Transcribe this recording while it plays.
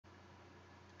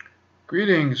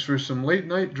Greetings for some late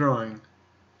night drawing.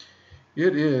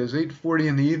 It is 8:40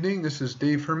 in the evening. This is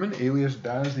Dave Herman, alias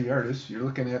Daz the Artist. You're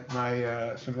looking at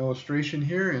my some illustration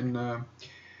here in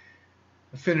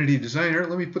Affinity Designer.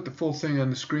 Let me put the full thing on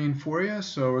the screen for you.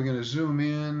 So we're going to zoom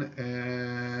in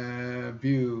and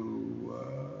view,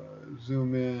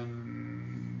 zoom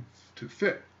in to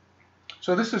fit.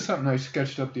 So this is something I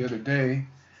sketched up the other day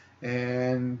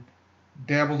and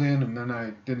dabbled in, and then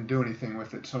I didn't do anything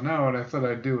with it. So now what I thought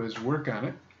I'd do is work on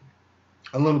it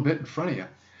a little bit in front of you.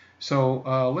 So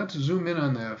let's zoom in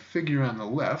on the figure on the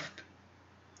left.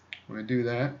 We're going to do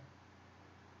that.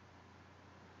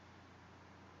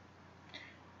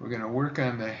 We're going to work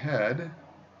on the head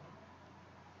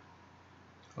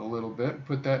a little bit,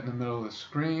 put that in the middle of the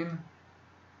screen.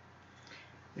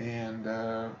 And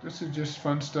this is just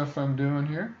fun stuff I'm doing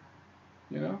here,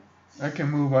 you know. I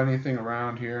can move anything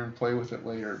around here and play with it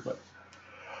later, but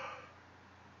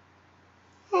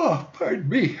oh, pardon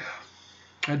me.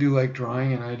 I do like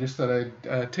drawing, and I just thought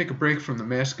I'd take a break from the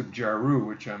Mask of Jaru,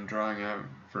 which I'm drawing on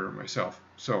for myself.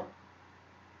 So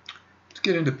let's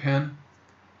get into pen,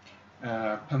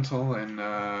 pencil, and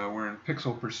we're in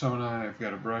Pixel Persona. I've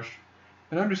got a brush,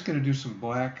 and I'm just going to do some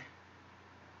black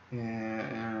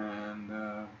and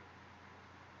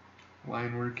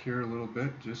line work here a little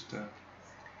bit, just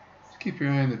keep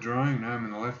your eye on the drawing. Now I'm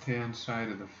in the left-hand side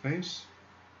of the face.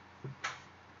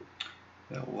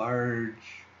 That large,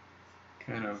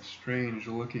 kind of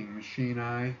strange-looking machine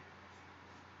eye.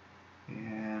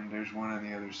 And there's one on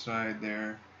the other side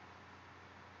there.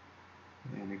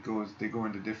 And they go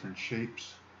into different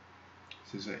shapes.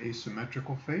 This is an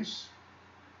asymmetrical face.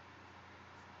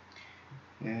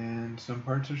 And some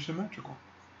parts are symmetrical.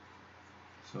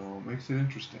 So it makes it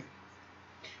interesting.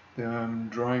 Then I'm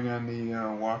drawing on the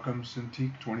Wacom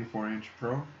Cintiq 24-inch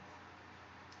Pro.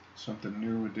 Something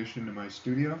new addition to my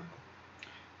studio.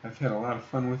 I've had a lot of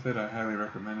fun with it. I highly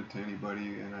recommend it to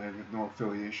anybody, and I have no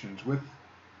affiliations with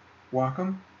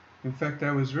Wacom. In fact,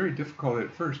 that was very difficult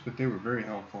at first, but they were very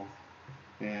helpful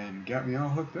and got me all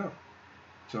hooked up.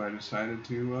 So I decided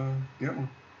to get one.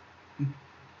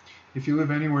 If you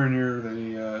live anywhere near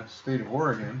the state of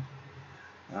Oregon,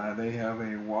 they have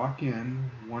a walk-in,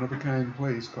 one-of-a-kind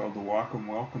place called the Wacom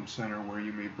Welcome Center, where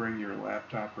you may bring your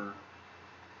laptop or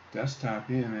desktop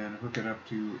in and hook it up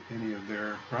to any of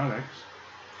their products.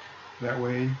 That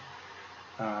way,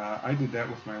 I did that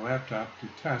with my laptop to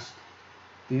test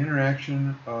the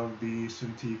interaction of the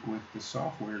Cintiq with the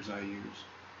softwares I use.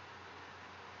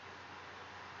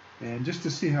 And just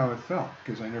to see how it felt,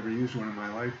 because I never used one in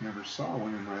my life, never saw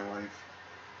one in my life.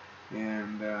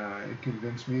 And it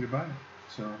convinced me to buy it.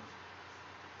 So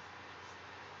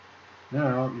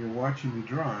now you're watching me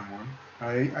draw on one.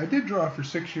 I did draw for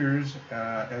 6 years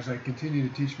as I continue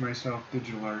to teach myself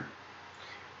digital art.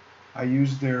 I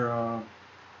used their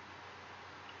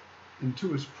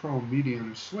Intuos Pro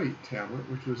Medium Slate tablet,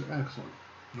 which was excellent.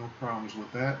 No problems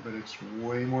with that, but it's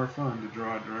way more fun to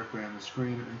draw directly on the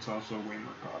screen, and it's also way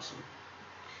more costly.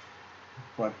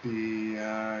 But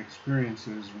the experience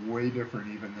is way different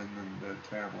even than the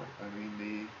tablet. I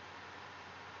mean,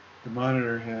 the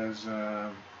monitor has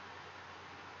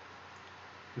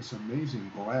this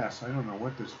amazing glass. I don't know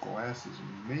what this glass is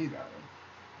made out of.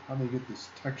 How they get this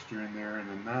texture in there and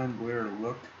a non-glare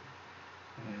look,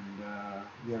 and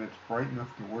yet it's bright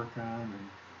enough to work on, and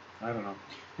I don't know.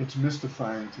 It's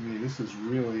mystifying to me. This is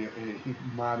really a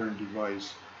modern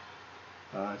device.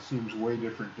 It seems way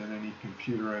different than any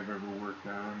computer I've ever worked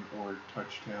on, or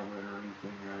touch tablet or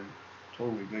anything. I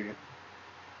totally dig it.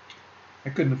 I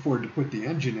couldn't afford to put the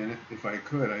engine in it. If I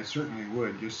could, I certainly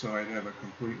would, just so I'd have a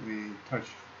completely touch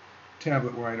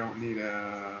tablet where I don't need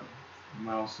a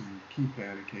mouse and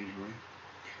keypad occasionally.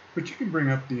 But you can bring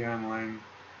up the online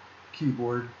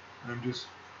keyboard. I don't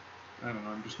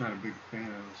know, I'm just not a big fan of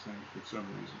those things for some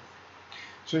reason.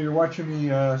 So you're watching me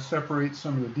separate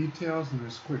some of the details in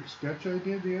this quick sketch I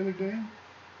did the other day.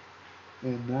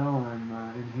 And now I'm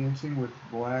enhancing with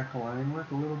black line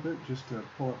work a little bit, just to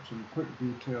pull up some quick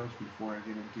details before I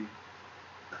get into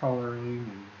coloring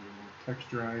and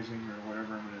texturizing or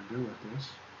whatever I'm going to do with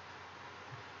this.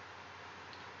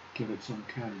 Give it some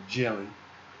kind of jelly.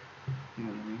 You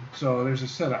know what I mean? So there's a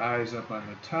set of eyes up on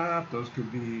the top. Those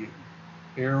could be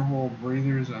air hole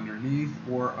breathers underneath,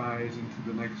 or eyes into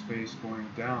the next face going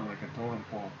down like a totem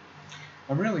pole.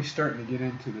 I'm really starting to get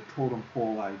into the totem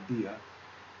pole idea.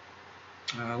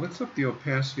 Let's up the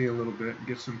opacity a little bit and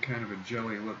get some kind of a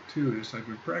jelly look to this. I've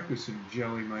been practicing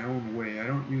jelly my own way. I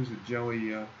don't use a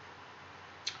jelly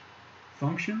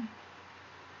function.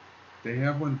 They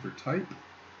have one for type,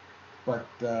 but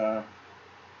I'm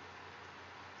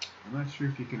not sure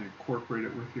if you can incorporate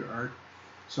it with your art.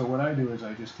 So what I do is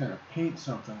I just kind of paint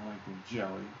something like a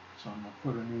jelly. So I'm going to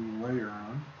put a new layer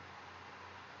on.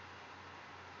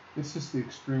 It's just the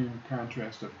extreme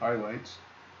contrast of highlights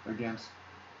against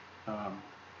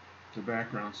the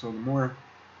background. So the more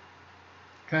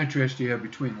contrast you have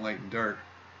between light and dark,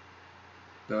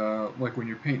 like when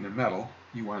you're painting a metal,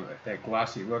 you want that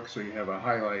glossy look, so you have a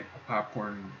highlight, a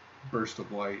popcorn burst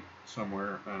of light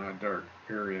somewhere on a dark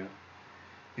area.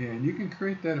 And you can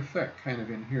create that effect kind of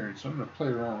in here. So I'm going to play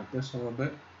around with this a little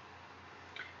bit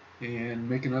and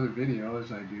make another video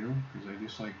as I do, because I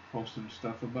just like posting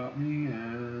stuff about me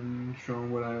and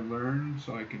showing what I learned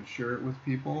so I can share it with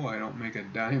people. I don't make a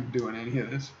dime doing any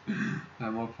of this.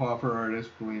 I'm a pauper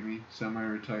artist, believe me,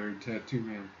 semi-retired tattoo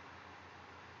man.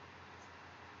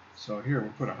 So here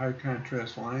we'll put a high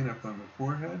contrast line up on the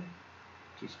forehead,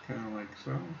 just kind of like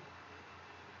so,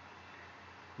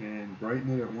 and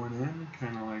brighten it at one end,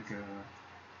 kind of like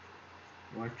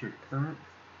a electric current,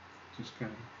 just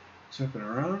kind of zipping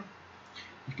around.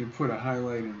 You can put a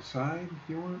highlight inside if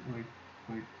you want,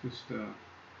 like just so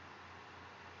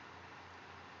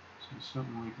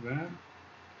something like that.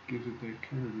 Gives it that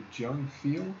kind of a jelly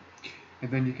feel.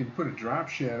 And then you can put a drop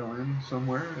shadow in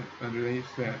somewhere underneath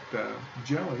that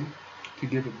jelly to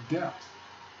give it depth.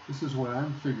 This is what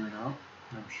I'm figuring out,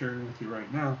 and I'm sharing with you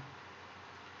right now.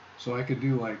 So I could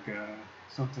do like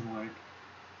something like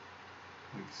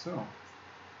so.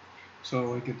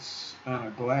 So like it's on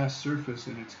a glass surface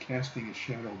and it's casting a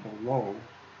shadow below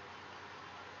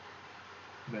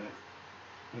that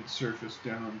surface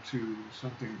down to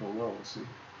something below, see,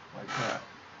 like that.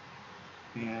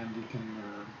 And you can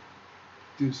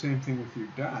do the same thing with your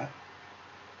dot,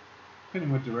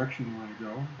 depending what direction you want to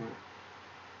go, but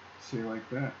say like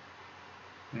that.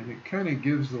 And it kind of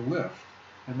gives the lift.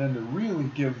 And then to really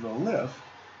give the lift,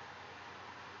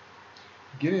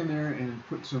 get in there and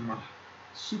put some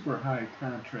super high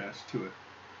contrast to it.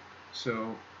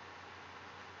 So,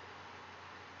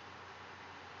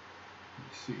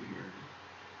 let's see here.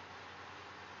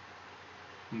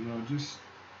 You know, just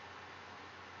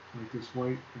like this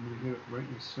white, I'm going to hit it right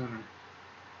in the center.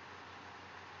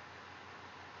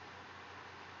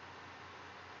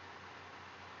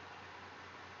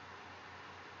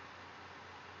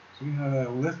 See how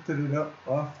that lifted it up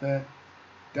off that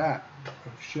dot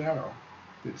of shadow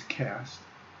that's cast.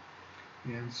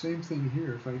 And same thing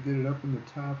here, if I get it up in the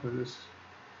top of this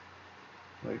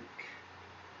like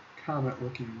comet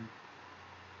looking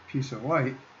piece of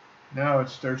light, now it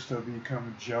starts to become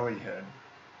a jelly head.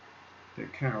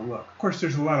 That kind of look. Of course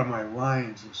there's a lot of my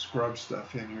lines and scrub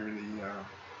stuff in here, the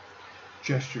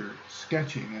gesture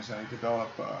sketching as I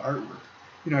develop artwork.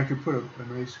 You know, I could put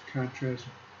a nice contrast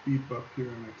beep up here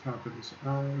on the top of this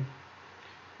eye,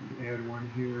 and add one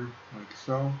here like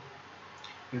so,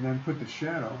 and then put the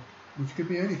shadow, which could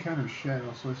be any kind of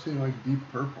shadow, so let's say like deep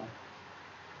purple,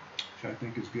 which I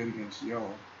think is good against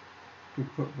yellow.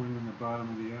 Could put one in the bottom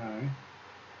of the eye,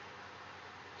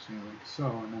 say like so,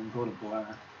 and then go to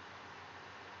black,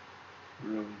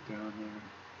 really down there,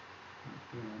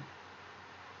 like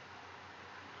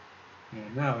that.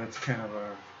 And now it's kind of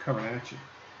coming at you.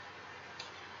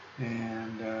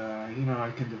 And, you know,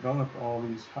 I can develop all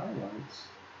these highlights.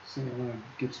 Say I want to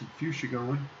get some fuchsia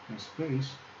going in his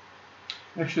face.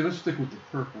 Actually, let's stick with the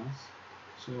purples.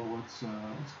 So let's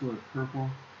go to purple.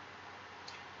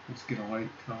 Let's get a light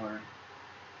color.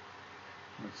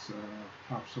 Let's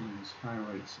pop some of these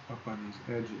highlights up on these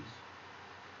edges.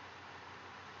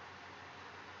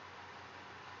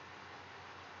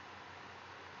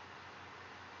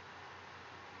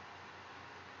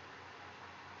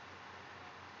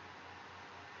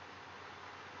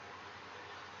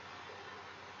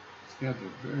 Got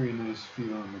a very nice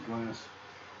feel on the glass,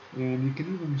 and you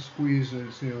can even squeeze,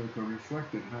 say, like a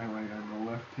reflected highlight on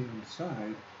the left-hand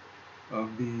side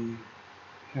of the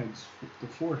head's, the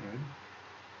forehead.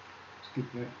 Let's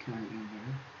get that kind of in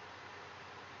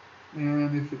there.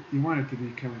 And if you want it to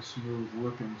be kind of smooth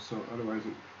looking, so otherwise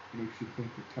it makes you think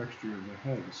the texture of the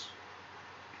head is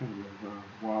kind of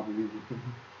wobbly looking,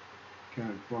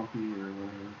 kind of bumpy or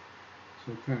whatever.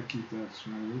 So kind of keep that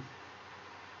smooth.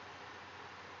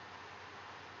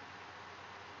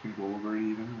 You can go over it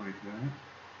even like that,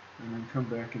 and then come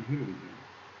back and hit it again.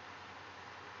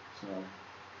 So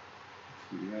let's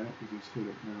do that. We just hit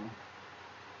it now.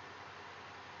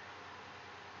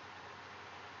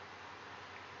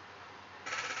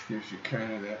 Gives you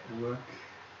kind of that look.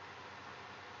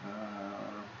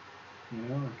 You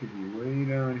know, it could be way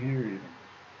down here even.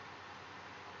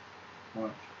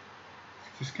 Watch.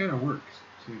 It just kind of works.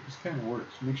 See, it just kind of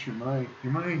works. Makes your mind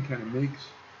kind of makes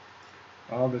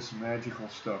all this magical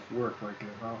stuff work, like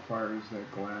how far is that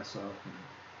glass up,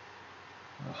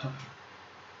 and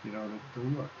you know, the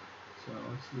look. So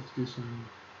let's do some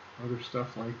other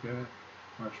stuff like that.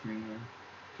 Watch me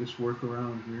just work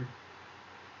around here,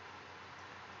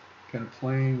 kind of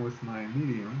playing with my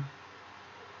medium,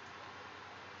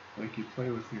 like you play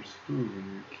with your food when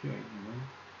you're a kid,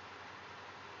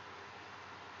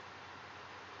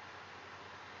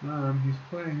 you know. He's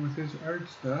playing with his art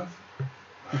stuff.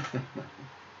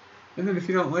 And then if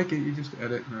you don't like it, you just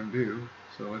edit and undo.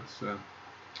 So let's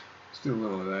do a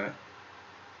little of that.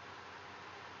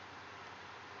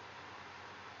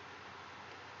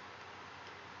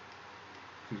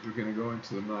 Because we're going to go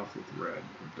into the mouth with red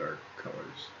or dark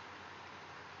colors.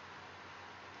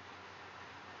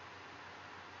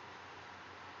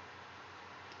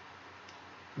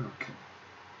 Okay.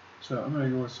 So I'm going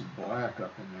to go with some black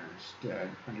up in there instead,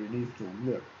 underneath the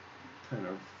lip kind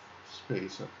of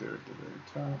space up there at the very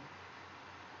top.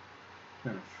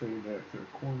 Kind of fade that to the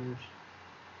corners.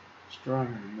 Strong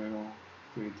in the middle,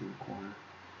 fade to the corner.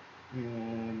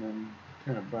 And then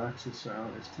kind of box this out.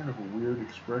 It's kind of a weird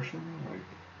expression, like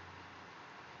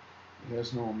it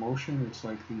has no emotion. It's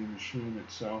like the machine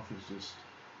itself is just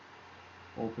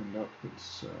opened up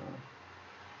its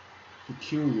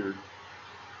peculiar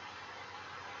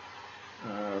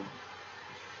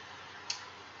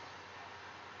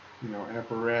you know,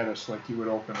 apparatus, like you would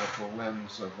open up the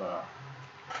lens of a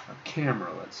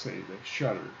camera, let's say, the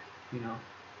shutter, you know,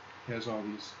 it has all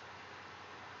these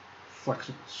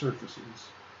flexible surfaces.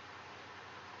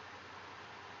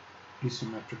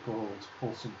 Asymmetrical, let's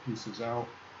pull some pieces out,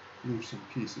 leave some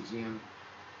pieces in.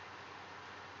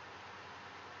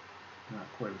 Not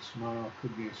quite a smile,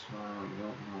 could be a smile, you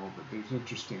don't know, but there's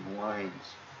interesting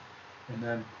lines. And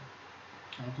then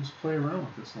I'll just play around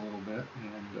with this a little bit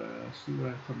and see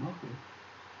what I come up with.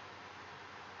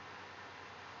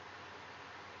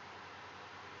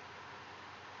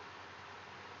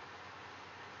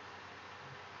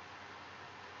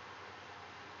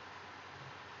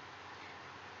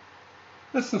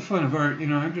 That's the fun of art, you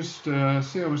know. I just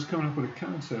say I was coming up with a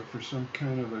concept for some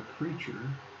kind of a creature.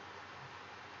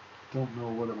 Don't know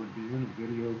what it would be in a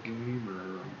video game,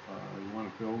 or you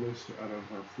want to build this out of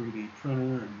a 3D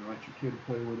printer and let your kid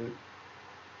play with it.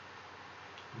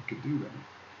 You could do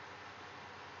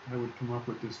that. I would come up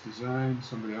with this design.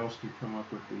 Somebody else could come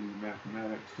up with the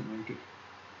mathematics to make it.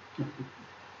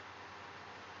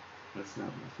 That's not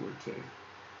my forte.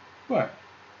 But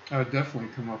I would definitely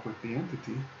come up with the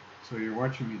entity. So you're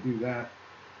watching me do that,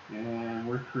 and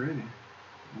we're creating.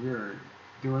 We're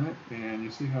doing it, and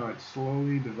you see how it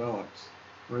slowly develops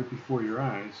right before your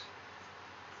eyes.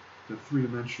 The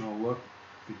three-dimensional look,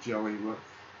 the jelly look,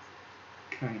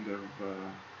 kind of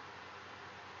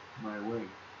my way.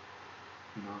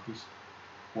 You know, just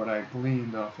what I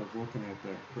gleaned off of looking at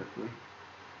that quickly,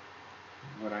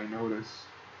 what I noticed,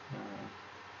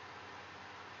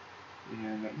 and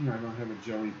you know, I don't have a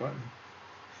jelly button.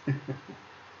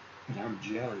 And I'm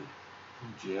jelly.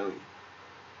 I'm jelly.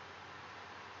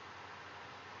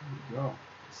 There you go.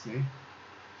 See?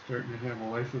 Starting to have a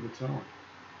life of its own.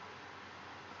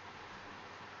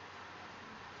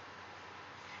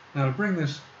 Now to bring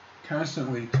this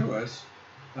constantly to us,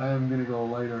 I'm going to go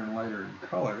lighter and lighter in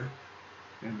color,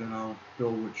 and then I'll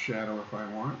build with shadow if I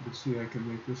want. But see, I can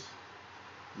make this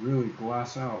really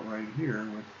gloss out right here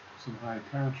with some high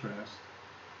contrast,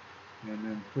 and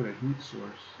then put a heat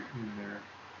source in there.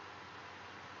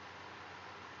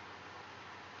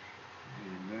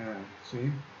 And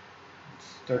see, it's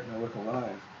starting to look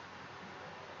alive.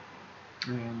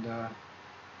 And that's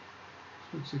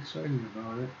what's exciting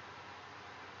about it.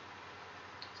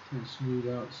 Just kind of smooth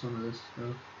out some of this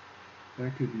stuff.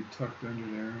 That could be tucked under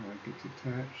there like it's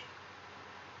attached.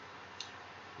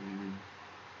 And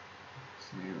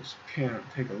see, let's pan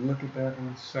up, take a look at that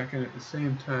 1 second. At the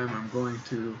same time, I'm going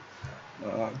to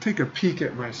take a peek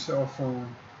at my cell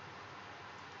phone.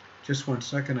 Just 1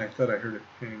 second, I thought I heard it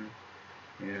ping.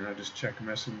 And I just check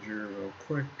Messenger real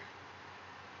quick.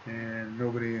 And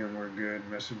nobody, and we're good.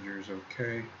 Messenger's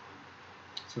okay.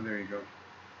 So there you go.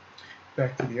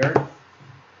 Back to the art.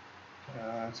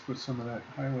 Let's put some of that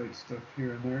highlight stuff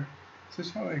here and there. This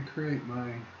is how I create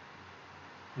my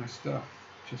stuff,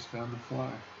 just on the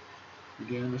fly.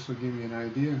 Again, this will give me an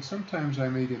idea, and sometimes I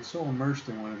may get so immersed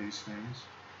in one of these things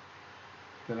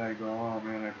that I go, oh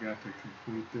man, I've got to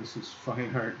complete this as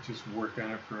fine art, just work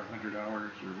on it for 100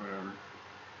 hours or whatever.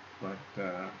 But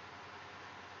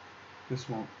this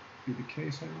won't be the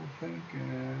case, I don't think.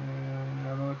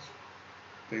 Although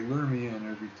they lure me in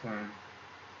every time.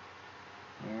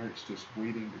 My art's just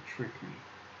waiting to trick me.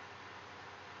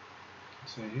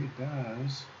 Say, hey,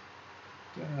 Daz,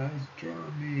 draw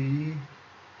me.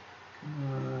 Come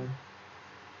on.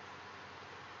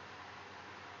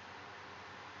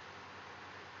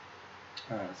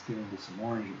 Let's get into some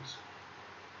oranges.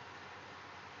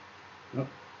 Oh.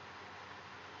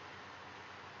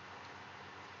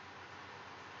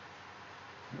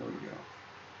 There we go.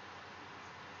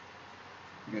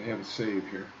 I'm going to have a save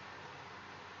here.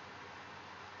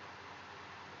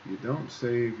 If you don't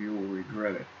save, you will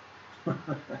regret it.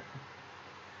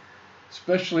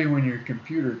 Especially when your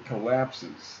computer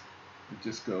collapses. It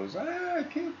just goes, I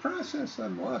can't process,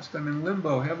 I'm lost, I'm in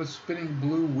limbo, have a spinning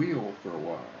blue wheel for a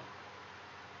while.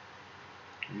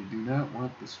 You do not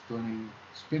want the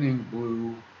spinning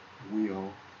blue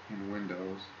wheel in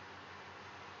Windows.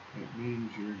 It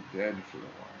means you're dead for a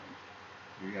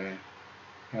while. You gotta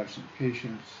have some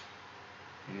patience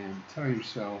and tell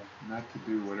yourself not to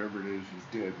do whatever it is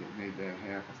you did that made that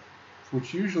happen.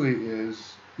 Which usually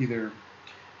is either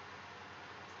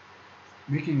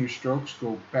making your strokes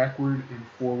go backward and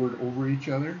forward over each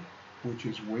other, which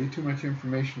is way too much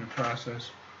information to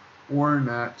process, or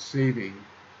not saving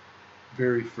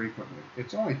very frequently.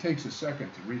 It only takes a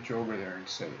second to reach over there and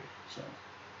save. So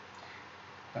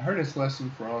the hardest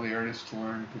lesson for all the artists to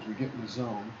learn, because we get in the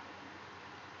zone,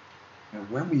 and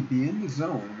when we be in the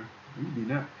zone, we be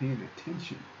not paying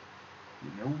attention.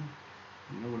 You know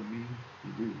what I mean?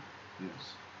 You do.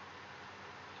 Yes.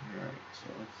 All right. So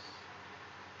let's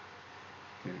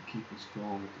kind of keep us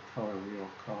going with the color wheel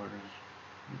colors.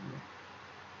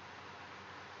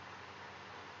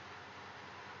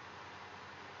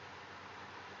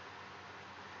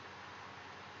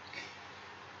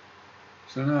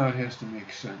 So now it has to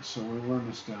make sense. So we'll run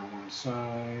this down one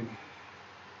side,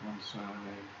 one side,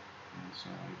 one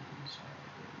side, one side.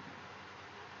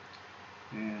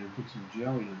 And put some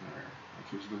jelly in there,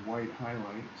 which is the white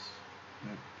highlights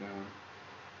that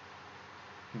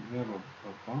can have a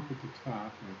bump at the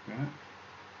top like that.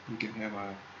 You can have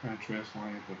a contrast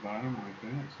line at the bottom like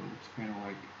that, so it's kind of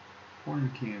like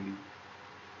corn candy,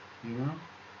 you know?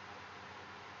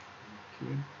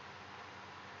 Kid.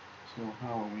 So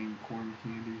Halloween corn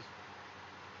candies.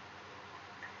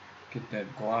 Get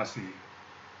that glossy,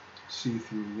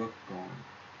 see-through look going.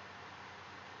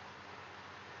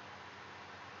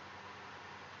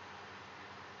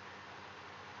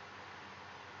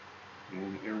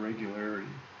 And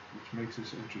irregularity, which makes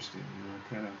this interesting, you know,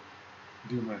 kind of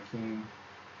do my thing,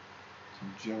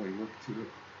 some jelly look to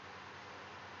it.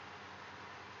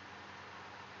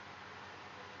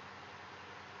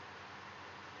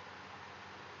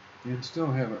 And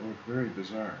still have it look very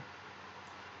bizarre,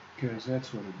 because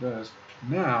that's what it does.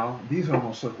 Now, these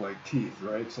almost look like teeth,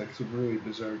 right? It's like some really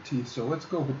bizarre teeth. So let's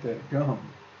go with that gum.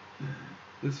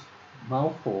 This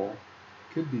mouth hole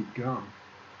could be gum.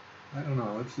 I don't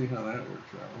know. Let's see how that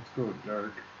works out. Let's go with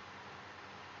dark.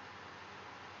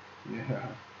 Yeah.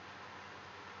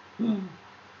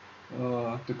 Oh,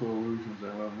 optical illusions. I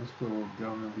love them. Let's put a little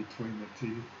gum in between the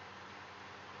teeth.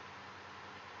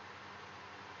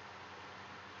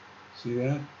 See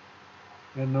that?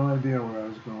 I had no idea where I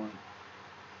was going.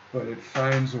 But it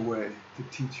finds a way to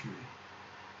teach me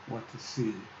what to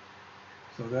see.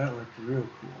 So that looked real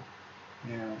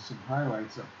cool. And some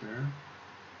highlights up there.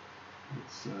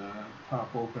 Let's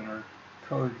pop open our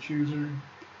color chooser.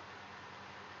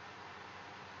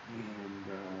 And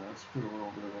let's put a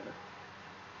little bit of that.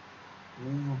 A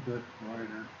little bit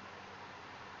brighter.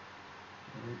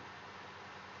 Right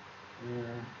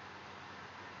there.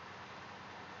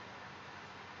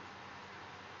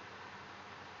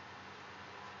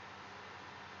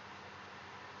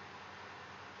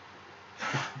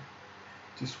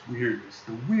 Just weirdness.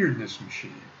 The weirdness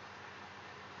machine.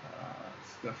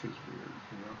 Stuff is weird,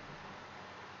 you know.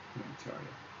 Let me tell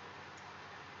you.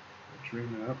 I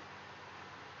dream it up,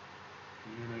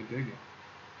 and I dig it.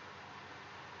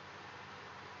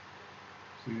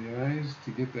 See the eyes?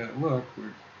 To get that look,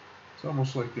 it's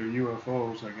almost like they're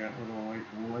UFOs. I got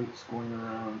little lights going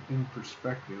around in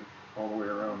perspective all the way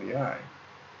around the eye.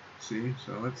 See?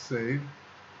 So let's save.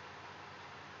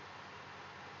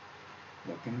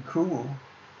 Looking cool.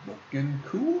 Looking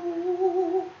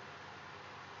cool.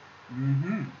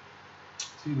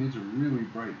 See, these are really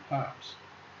bright pops.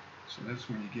 So that's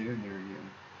when you get in there, you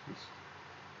just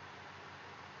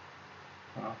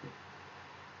pop it.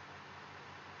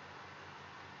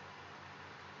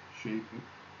 Shape it.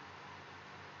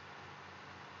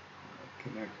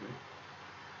 Connect it.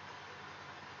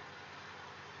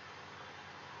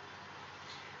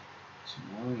 Some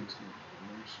lines in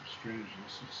there, some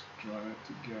strangeness. Let's draw that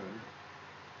together.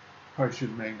 Probably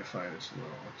should magnify this a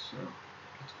little.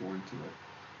 Let's go into it.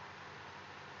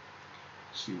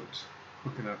 See what's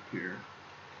hooking up here.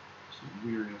 Some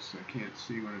weirdness I can't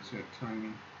see when it's that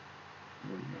tiny.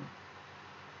 There we go.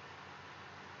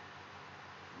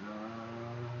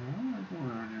 What's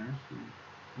going on here?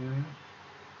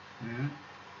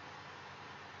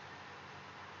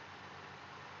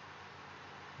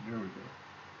 go.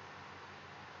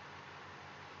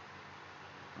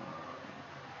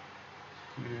 It's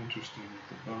kind of interesting with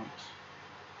the bumps.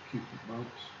 Keep the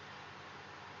bumps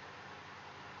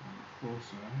on the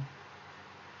foci.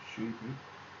 Shape it.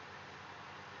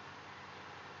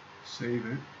 Save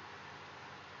it.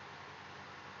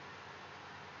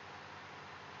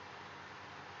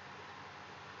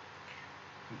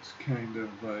 It's kind of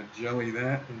jelly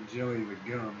that and jelly the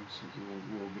gums. There's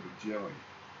a little bit of jelly.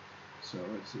 So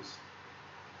it's just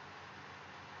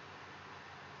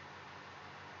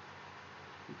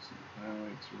put some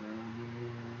highlights around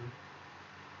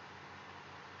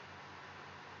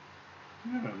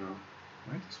there. I don't know.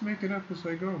 I just make it up as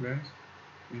I go, guys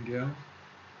and gals,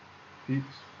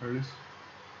 peeps, artists.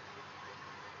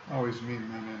 I always mean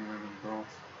men and women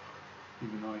both,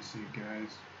 even though I say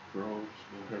guys, bros,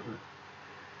 whatever.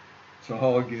 It's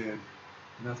all good.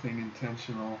 Nothing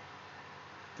intentional,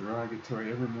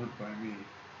 derogatory ever meant by me.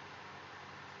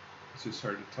 It's just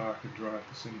hard to talk and draw at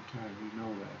the same time. You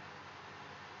know that.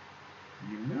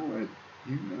 You know it.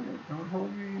 You know it. Don't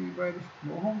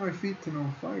hold my feet to no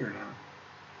fire now.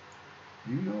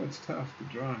 You know it's tough to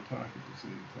draw and talk at the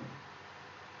same time.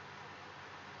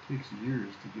 It takes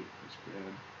years to get this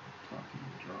bad talking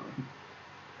and drawing.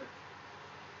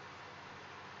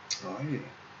 Oh yeah.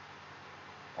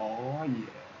 Oh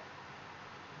yeah.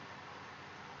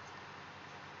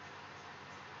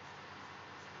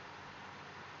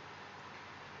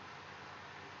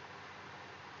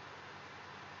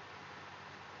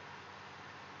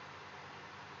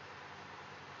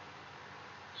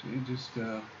 So you just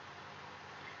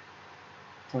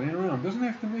playing around. Doesn't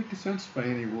have to make sense by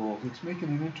any rules. It's making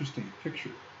an interesting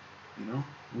picture. You know,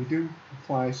 we do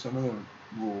apply some of the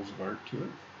rules of art to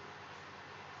it,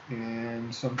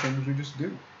 and some things we just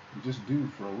do. We just do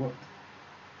for a look.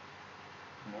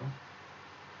 You know,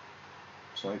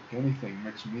 it's like anything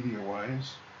mixed media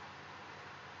wise.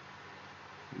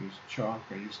 I use chalk.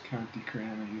 I use Conte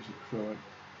crayon. I use acrylic.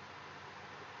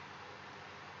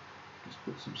 Just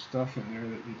put some stuff in there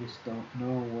that you just don't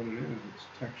know what it is. It's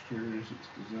textures, it's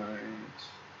design,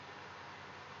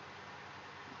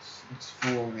 it's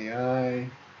full in the eye.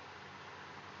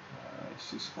 It's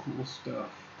just cool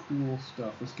stuff. Cool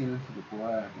stuff. Let's get into the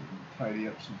black and tidy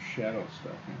up some shadow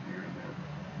stuff in here and there.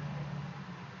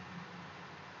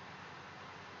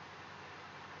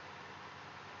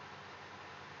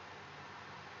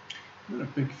 I'm not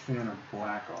a big fan of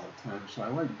black all the time, so I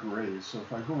like grays. So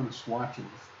if I go into swatches,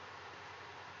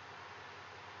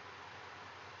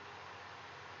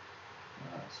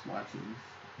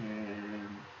 and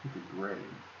pick a gray.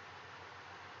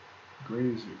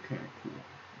 Grays are kind of cool.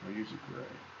 I'll use a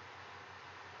gray.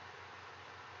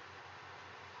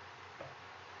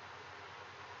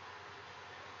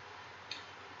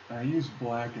 I use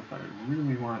black if I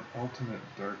really want ultimate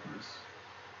darkness.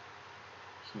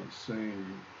 So let's say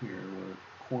here where the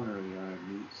corner of the eye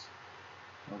meets,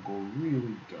 I'll go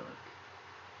really dark.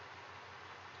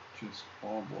 Just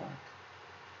all black.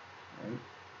 Right?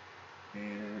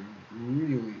 And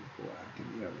really black in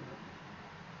the other one.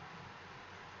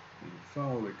 And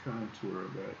follow the contour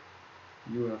of that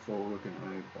UFO looking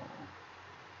eyeball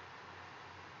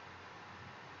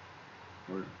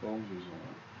where it bulges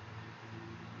on.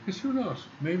 Because who knows?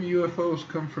 Maybe UFOs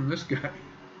come from this guy.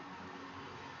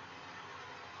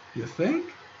 You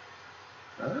think?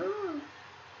 But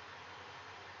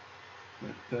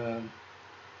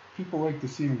people like to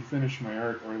see me finish my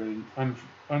art or they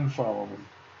unfollow me.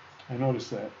 I noticed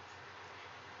that.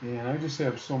 And I just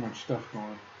have so much stuff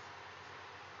going.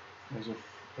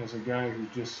 As a guy who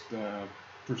just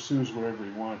pursues whatever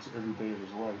he wants every day of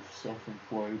his life,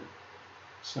 self-employed,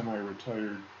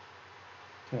 semi-retired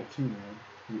tattoo man,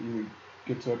 who either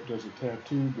gets up, does a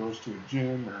tattoo, goes to a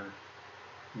gym, or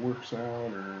works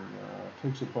out, or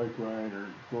takes a bike ride, or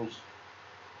goes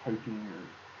hiking, or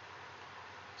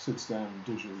sits down and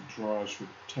digitally draws for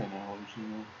 10 hours, you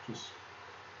know, just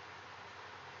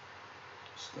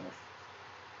stuff.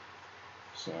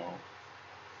 So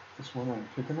this one I'm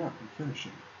picking up and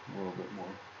finishing a little bit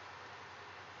more,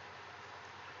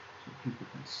 so people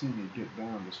can see me get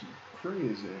down to some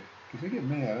crazy, because they get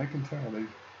mad. I can tell they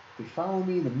follow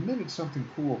me the minute something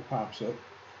cool pops up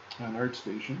on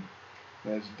ArtStation.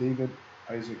 That's David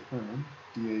Isaac Herman,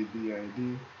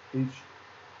 D-A-V-I-D,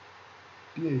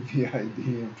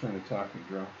 I'm trying to talk and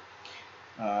draw.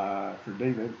 For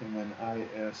David, and then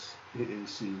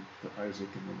I-S-A-A-C for Isaac,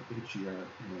 and then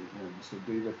H-E-R-M-A-N. So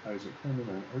David Isaac Herman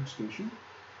on ArtStation.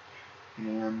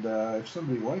 And if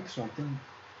somebody likes something,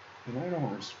 and I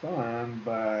don't respond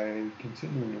by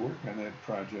continuing to work on that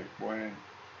project, boy, in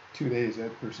 2 days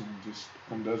that person just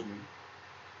undoes me.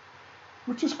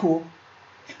 Which is cool.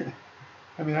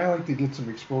 I mean, I like to get some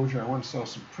exposure. I want to sell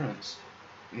some prints,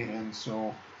 and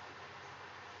so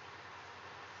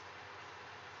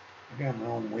I got my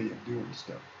own way of doing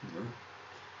stuff, you know,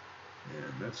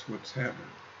 and that's what's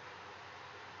happening.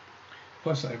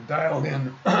 Plus, I've dialed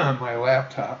in my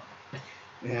laptop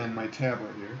and my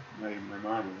tablet here, my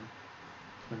monitor.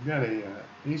 I've got a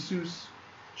Asus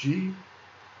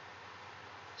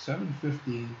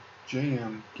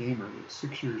G750JM gamer that's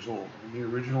 6 years old. I'm the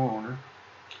original owner.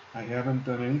 I haven't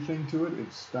done anything to it.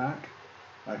 It's stock.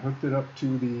 I hooked it up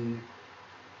to the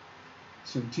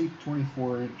Cintiq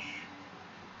 24-inch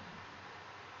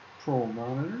Pro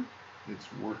monitor. It's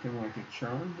working like a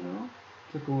charm now.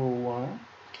 Took a little while.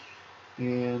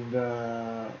 And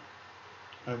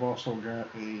I've also got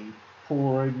a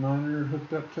Polaroid monitor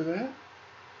hooked up to that.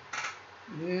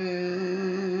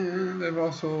 And I've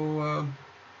also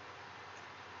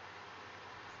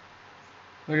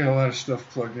I got a lot of stuff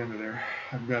plugged into there.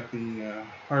 I've got the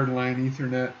hardline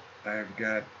Ethernet. I've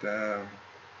got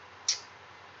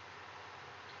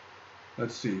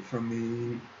let's see, from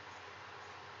the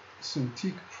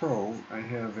Cintiq Pro, I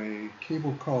have a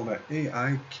cable called an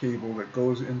AI cable that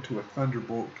goes into a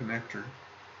Thunderbolt connector.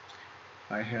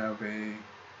 I have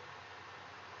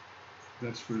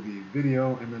that's for the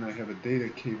video, and then I have a data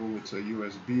cable. It's a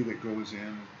USB that goes in,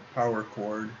 a power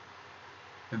cord.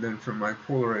 And then from my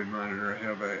Polaroid monitor, I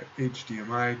have a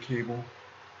HDMI cable.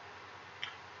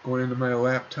 Going into my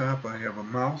laptop, I have a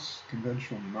mouse,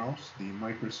 conventional mouse, the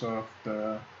Microsoft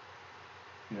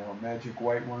magic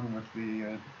white one with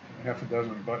the half a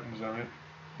dozen buttons on it,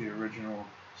 the original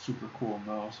super cool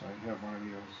mouse. I have one of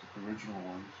those original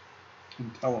ones,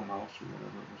 IntelliMouse or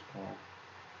whatever it was called.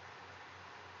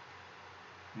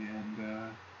 And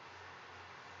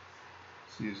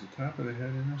see, is the top of the head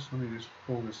in this? Let me just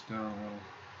pull this down a little.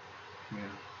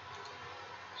 Yeah.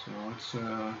 So it's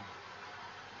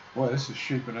boy, this is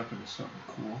shaping up into something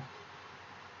cool.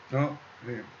 Oh,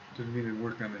 hey, didn't mean to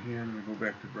work on the hand. Let me go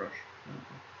back to brush.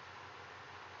 Okay.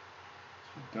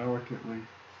 So delicately.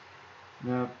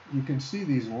 Now you can see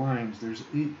these lines. There's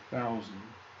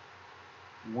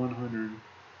 8,100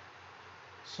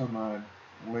 some odd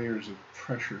layers of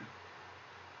pressure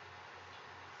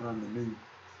on the new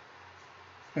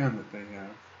pen that they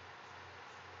have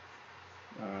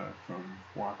from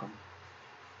Wacom.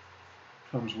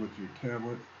 Comes with your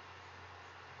tablet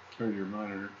or your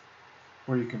monitor,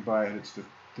 or you can buy it. It's the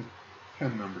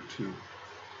pen number 2.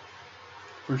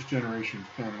 First generation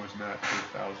pen was not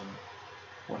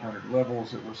 8,100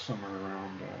 levels. It was somewhere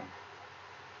around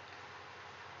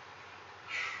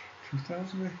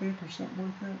 2,000, I think, or something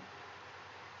like that.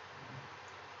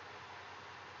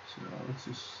 So let's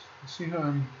just see how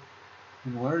I'm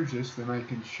enlarge this, then I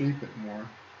can shape it more.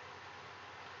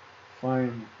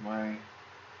 Find my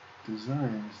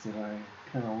designs that I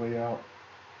kind of lay out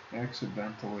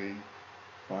accidentally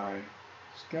by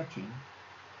sketching,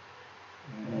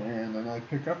 and then I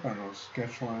pick up on those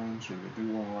sketch lines or the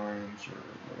dual lines or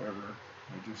whatever.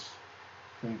 I just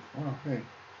think, oh hey,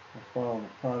 I'll follow the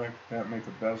product, that make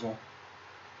a bezel.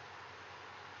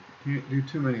 Can't do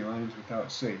too many lines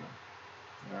without saving.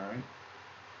 Alright.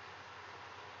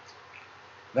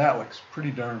 That looks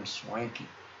pretty darn swanky.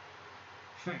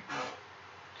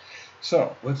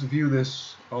 So let's view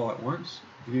this all at once.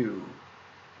 View,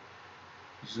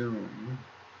 zoom,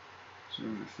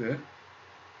 zoom to fit.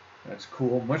 That's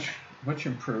cool. Much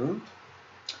improved.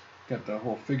 Got the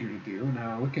whole figure to do.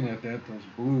 Now looking at that, those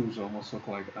blues almost look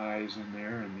like eyes in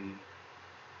there, and the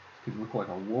could look like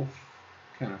a wolf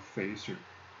kind of face or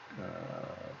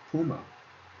puma.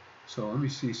 So let me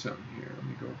see something here. Let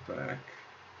me go back.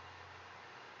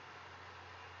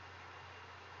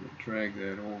 Drag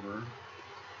that over.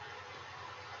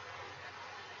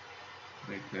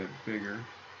 Make that bigger.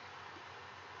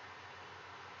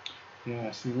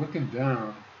 Yeah, see, looking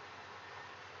down,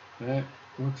 that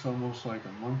looks almost like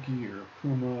a monkey or a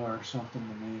puma or something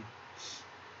to me.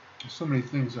 There's so many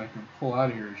things I can pull out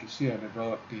of here. As you see, I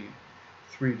developed the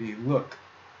 3D look.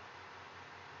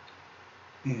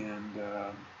 And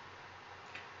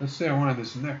let's say I wanted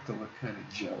this neck to look kind of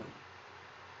jelly.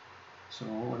 So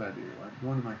what would I do? I'd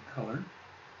go into my color,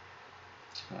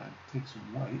 take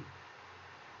some white,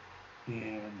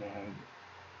 and I'd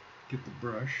get the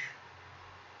brush,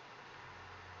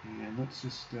 and let's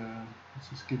just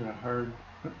get a hard.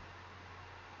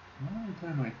 Every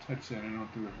time I touch that, I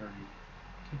don't do it hard.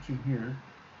 Touching here,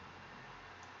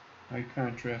 high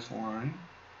contrast line,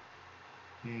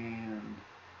 and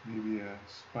maybe a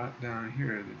spot down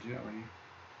here, the jelly,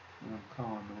 what I'm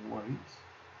calling the white.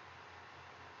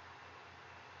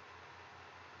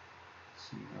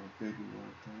 See how big we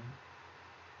want that.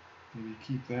 Maybe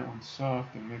keep that one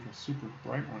soft and make a super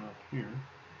bright one up here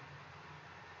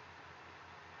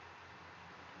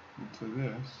into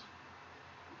this.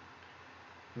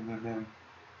 And then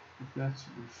if that's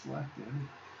reflected,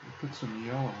 we'll put some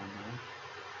yellow in there.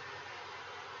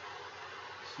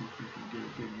 See if we can get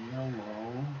a good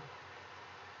yellow.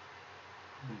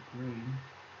 The green.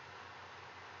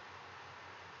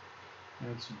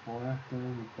 Add some black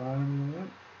down the bottom of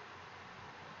it.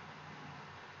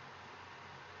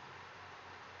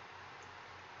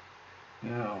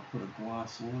 Now I'll put a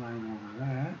gloss line over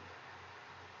that.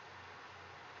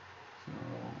 So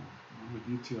I'm a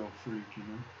detail freak, you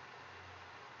know.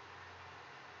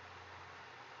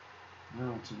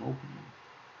 Now it's an opening.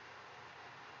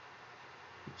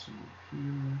 Put some up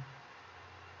here,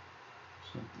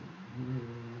 something here,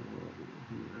 over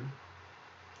here.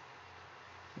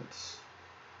 Let's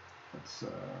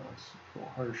go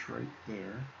harsh right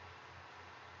there,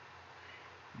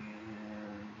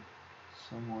 and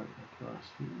somewhat across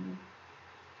here.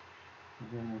 And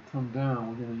then we'll come down.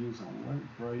 We're going to use a light,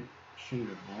 bright shade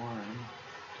of lime,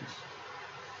 just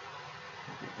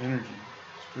with the energy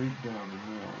straight down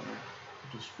the middle there.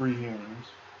 Just freehand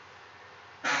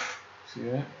this. See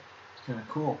that? It's kind of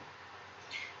cool.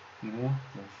 You know,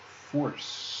 the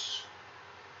force.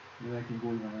 Then I can go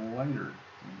even lighter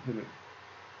and hit it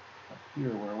up here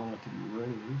where I want it to be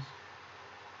raised.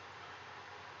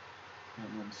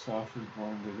 And then softly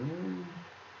blend it in.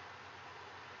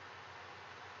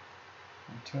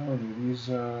 I'm telling you,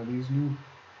 these new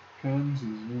pens,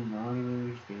 these new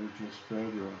monitors, they're just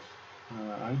fabulous.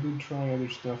 I did try other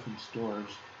stuff in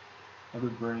stores, other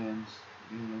brands,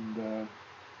 and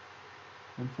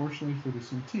unfortunately for the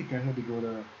Cintiq, I had to go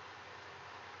to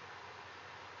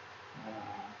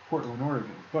Portland,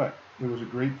 Oregon, but it was a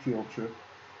great field trip.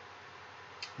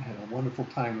 I had a wonderful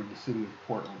time in the city of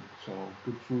Portland, so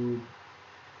good food,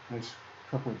 nice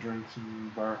couple of drinks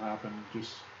and bar hopping,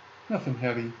 just nothing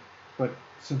heavy, but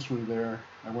since we were there,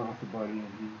 I went with a buddy,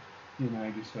 and he and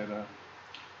I just had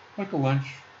like a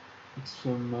lunch, with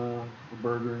some a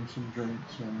burger and some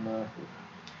drinks, and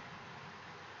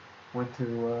went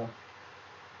to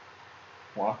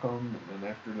Wacom, and then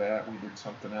after that we did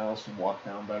something else and walked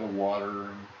down by the water,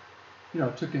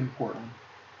 and took in Portland.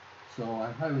 So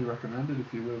I highly recommend it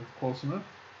if you live close enough,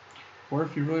 or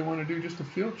if you really want to do just a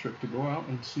field trip to go out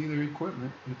and see their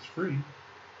equipment. It's free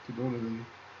to go to the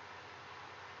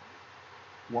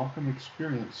Wacom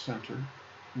Experience Center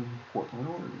in Portland,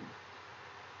 Oregon.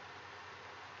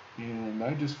 And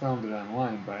I just found it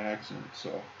online by accident,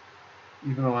 so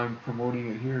even though I'm promoting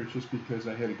it here, it's just because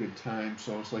I had a good time.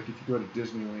 So it's like if you go to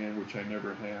Disneyland, which I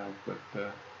never have, but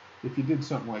if you did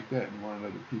something like that and you wanted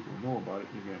other people to know about it,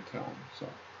 you're going to tell them. So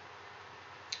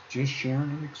just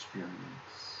sharing an experience.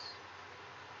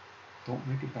 Don't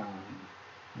make it down.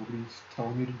 Nobody's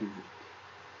telling me to do it.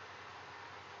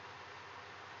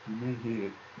 You may hate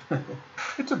it.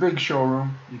 It's a big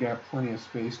showroom. You got plenty of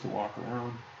space to walk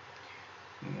around.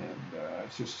 And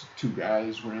it's just two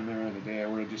guys were in there the day I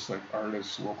were, just like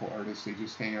artists, local artists. They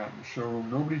just hang out in the showroom.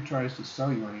 Nobody tries to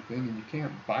sell you anything, and you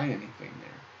can't buy anything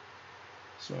there.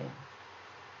 So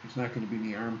there's not going to be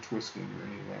any arm twisting or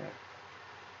any of that.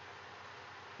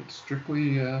 It's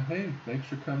strictly, hey, thanks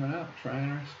for coming out,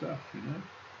 trying our stuff, you know.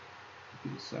 If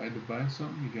you decide to buy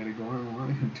something, you got to go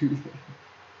online and do that.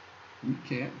 We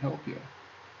can't help you.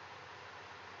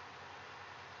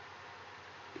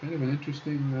 Kind of an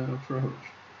interesting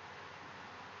approach.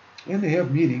 And they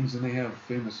have meetings, and they have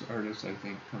famous artists, I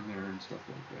think, come there and stuff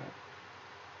like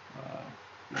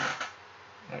that.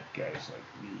 That guy's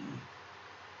like me.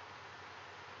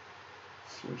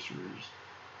 Sorcerers.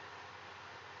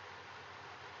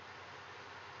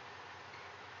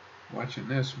 Watching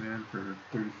this, man, for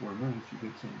 34 minutes, you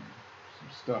get some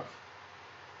stuff.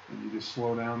 And you just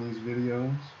slow down these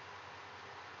videos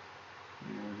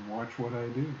and watch what I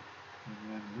do, and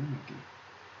then mimic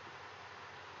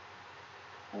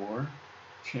it. Or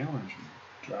challenge me.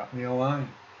 Drop me a line.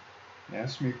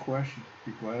 Ask me a question.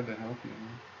 Be glad to help you.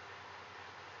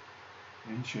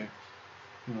 And chicks.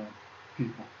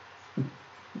 People.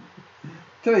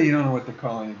 Today you don't know what to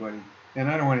call anybody. And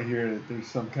I don't want to hear that there's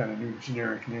some kind of new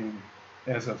generic name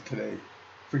as of today.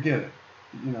 Forget it.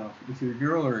 If you're a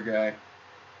girl or a guy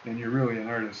and you're really an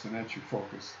artist and that's your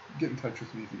focus, get in touch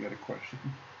with me if you got a question.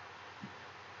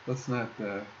 Let's not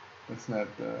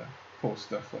post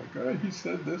stuff like, oh, he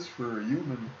said this for a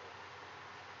human.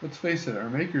 Let's face it, our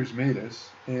makers made us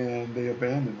and they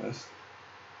abandoned us.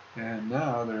 And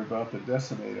now they're about to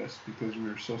decimate us because we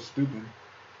were so stupid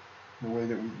the way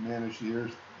that we've managed the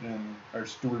earth and our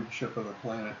stewardship of the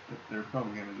planet that they're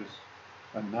probably going to just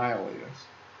annihilate us.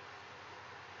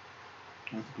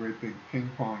 with great big ping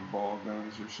pong ball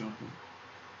guns or something.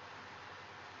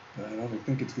 But I don't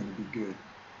think it's going to be good.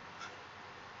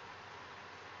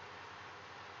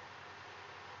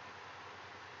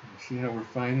 You see how we're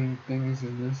finding things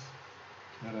in this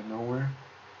out of nowhere?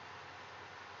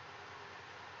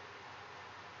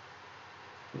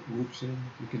 Put loops in.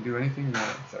 You can do anything you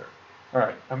want there.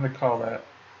 Alright, I'm going to call that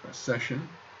a session.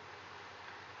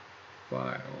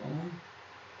 File.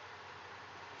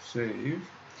 Save.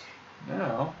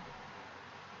 Now,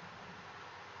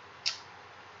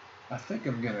 I think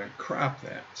I'm going to crop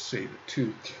that, save it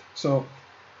too. So,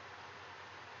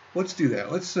 let's do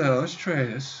that. Let's try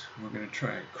this. We're going to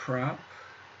try a crop.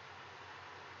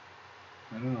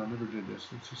 I don't know, I never did this.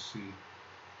 Let's just see.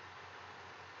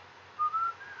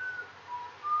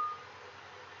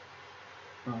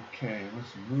 Okay,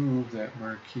 let's move that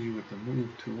marquee with the move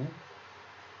tool.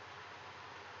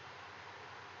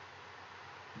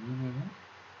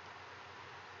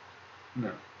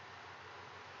 No.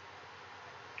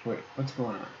 Wait, what's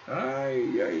going on?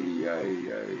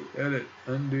 Edit,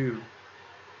 undo.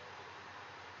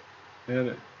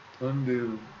 Edit,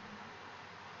 undo.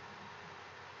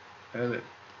 Edit,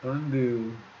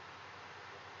 undo.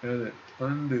 Edit,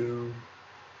 undo.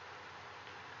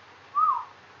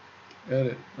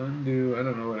 Edit, undo. I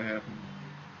don't know what happened.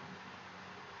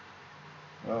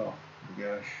 Oh my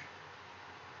gosh.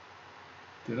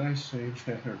 Did I save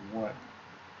that or what?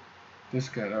 This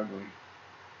got ugly.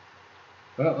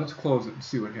 Well, let's close it and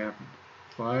see what happened.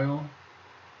 File.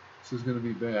 This is going to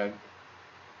be bad.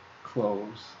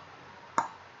 Close.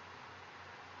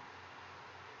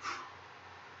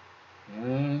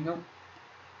 And nope.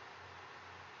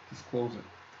 Just close it.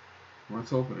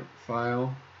 Let's open it.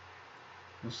 File.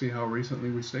 We'll see how recently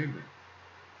we saved it.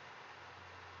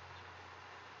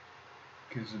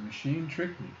 Because the machine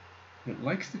tricked me. It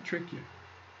likes to trick you.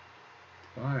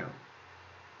 File.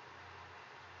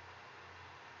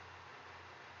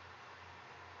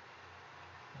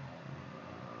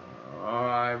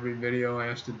 Every video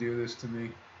has to do this to me.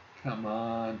 Come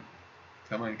on.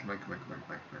 Come on.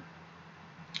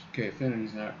 Okay,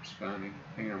 Affinity's not responding.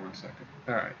 Hang on one second.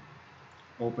 Alright.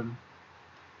 Open.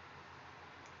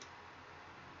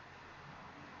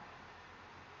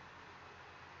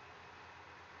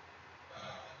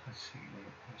 Let's see what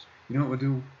it was. You know what we'll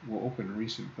do? We'll open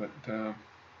recent, but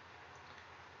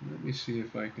let me see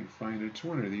if I can find it. It's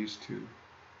one of these two.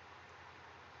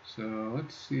 So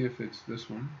let's see if it's this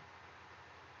one.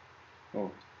 Oh,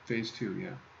 phase 2, yeah.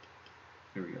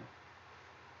 There we go.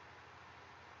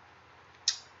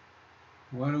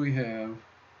 What do we have?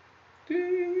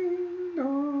 Ding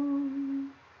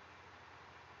dong.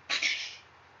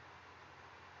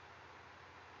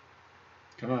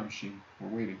 Come on, machine. We're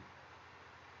waiting.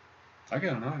 I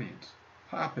got an audience.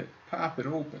 Pop it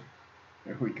open.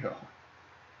 There we go.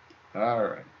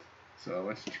 Alright. So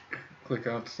let's click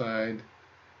outside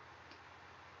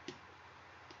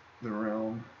the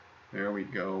realm. There we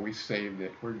go. We saved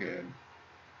it. We're good.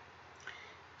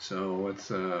 So let's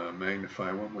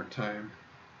magnify one more time.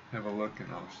 Have a look and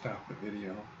I'll stop the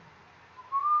video.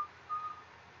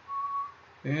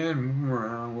 And move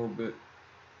around a little bit.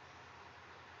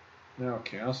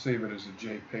 Okay, I'll save it as a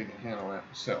JPEG and handle that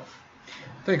myself.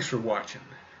 Thanks for watching.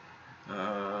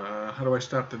 How do I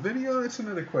stop the video? That's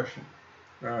another question.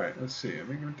 Alright, let's see. I'm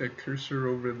going to get that cursor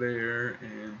over there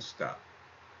and stop.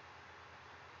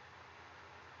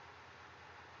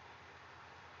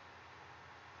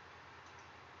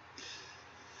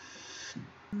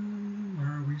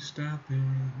 Are we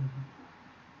stopping?